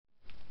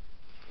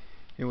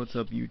Hey, what's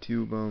up,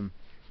 YouTube?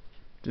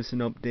 Just an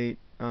update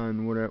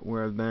on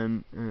where I've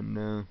been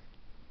and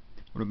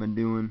what I've been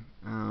doing.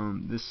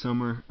 This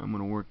summer, I'm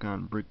gonna work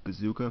on Brick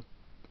Bazooka,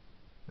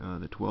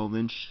 the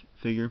 12-inch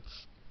figure.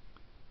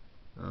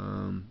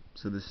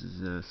 So this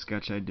is a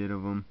sketch I did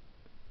of them.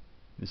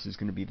 This is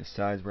gonna be the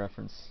size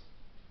reference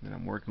that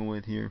I'm working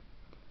with here.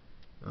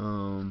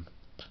 I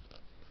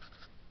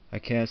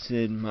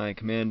casted my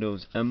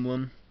Commando's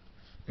emblem,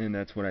 and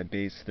that's what I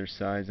based their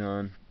size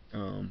on.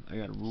 I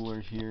got a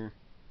ruler here.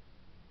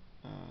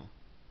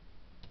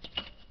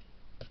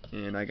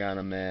 And I got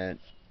them at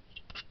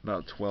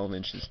about 12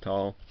 inches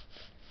tall.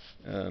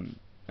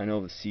 I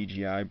know the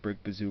CGI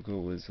Brick Bazooka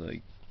was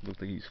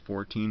looked like he's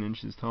 14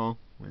 inches tall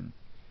when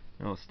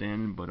I was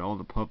standing, but all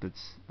the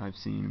puppets I've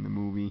seen in the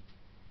movie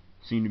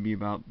seem to be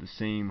about the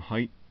same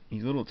height.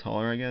 He's a little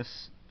taller, I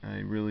guess. I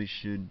really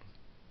should,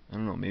 I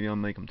don't know, maybe I'll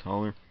make him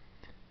taller.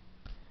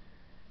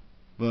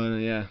 But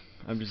yeah,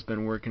 I've just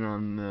been working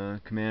on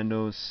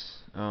Commandos.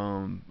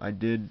 I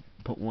did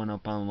put one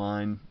up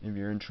online if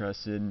you're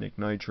interested, Nick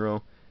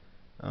Nitro.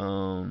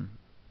 I'm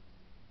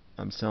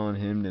selling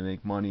him to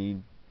make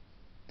money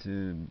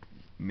to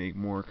make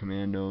more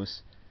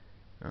Commandos.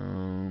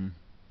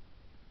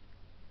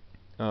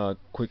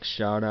 Quick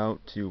shout out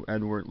to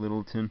Edward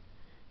Littleton.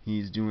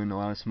 He's doing a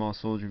lot of small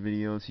soldier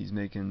videos. He's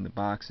making the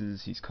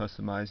boxes, he's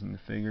customizing the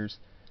figures.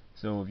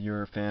 So if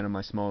you're a fan of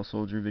my small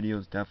soldier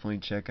videos, definitely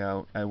check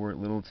out Edward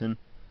Littleton.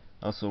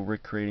 Also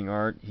Rick Creating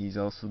Art, he's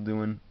also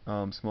doing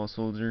small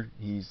soldier.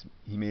 He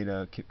made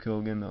a Kip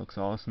Killigan that looks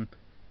awesome.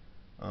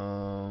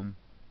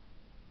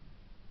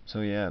 So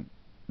yeah,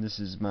 this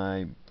is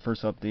my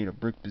first update of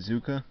Brick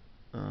Bazooka.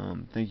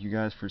 Thank you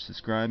guys for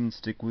subscribing.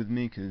 Stick with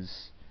me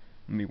because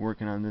I'm going to be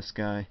working on this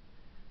guy.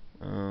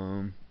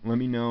 Let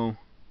me know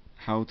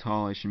how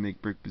tall I should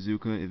make Brick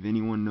Bazooka. If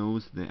anyone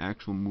knows the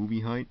actual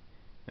movie height,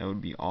 that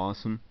would be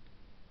awesome.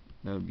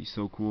 That would be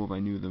so cool if I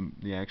knew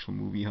the actual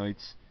movie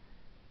heights.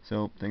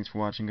 So, thanks for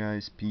watching,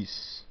 guys.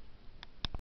 Peace.